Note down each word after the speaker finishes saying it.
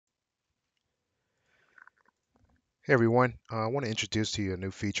Hey everyone, I want to introduce to you a new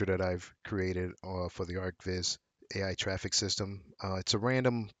feature that I've created for the ArcViz AI traffic system. It's a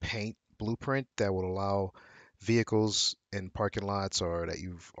random paint blueprint that will allow vehicles in parking lots or that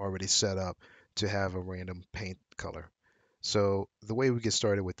you've already set up to have a random paint color. So the way we get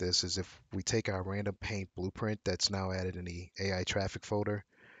started with this is if we take our random paint blueprint that's now added in the AI traffic folder,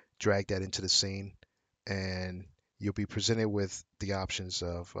 drag that into the scene, and you'll be presented with the options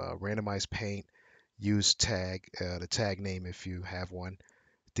of randomize paint, use tag, the tag name if you have one,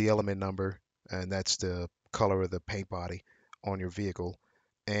 the element number, and that's the color of the paint body on your vehicle,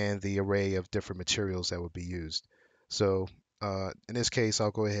 and the array of different materials that would be used. So in this case,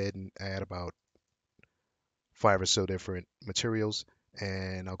 I'll go ahead and add about five or so different materials,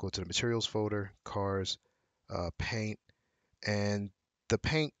 and I'll go to the materials folder, cars, paint, and the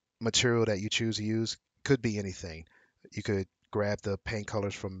paint material that you choose to use could be anything. You could grab the paint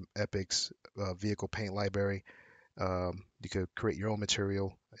colors from Epic's vehicle paint library. You could create your own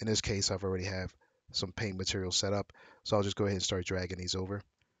material. In this case, I've already have some paint material set up, so I'll just go ahead and start dragging these over,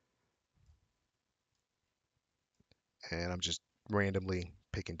 and I'm just randomly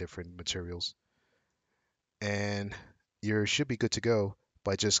picking different materials. And you should be good to go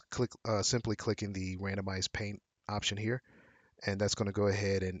by just simply clicking the randomize paint option here, and that's going to go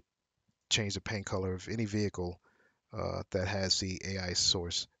ahead and change the paint color of any vehicle that has the AI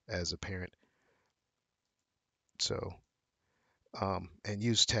source as a parent. So, and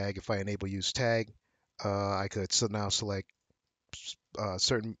use tag, if I enable use tag, I could now select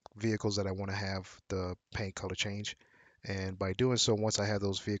certain vehicles that I want to have the paint color change. And by doing so, once I have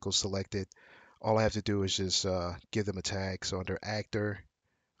those vehicles selected, all I have to do is just give them a tag. So under actor,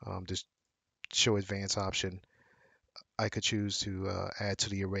 just show advanced option, I could choose to add to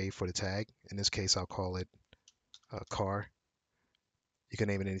the array for the tag. In this case, I'll call it car. You can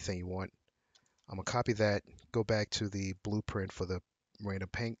name it anything you want. I'm gonna copy that, go back to the blueprint for the random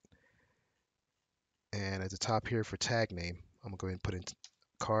paint, and at the top here for tag name, I'm gonna go ahead and put in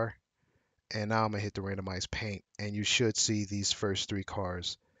car, and now I'm gonna hit the randomize paint, and you should see these first three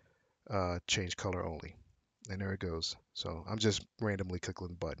cars change color only. And there it goes. So I'm just randomly clicking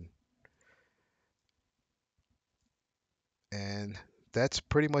the button. And that's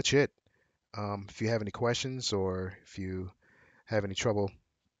pretty much it. If you have any questions or if you have any trouble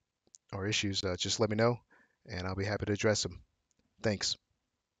or issues, just let me know and I'll be happy to address them. Thanks.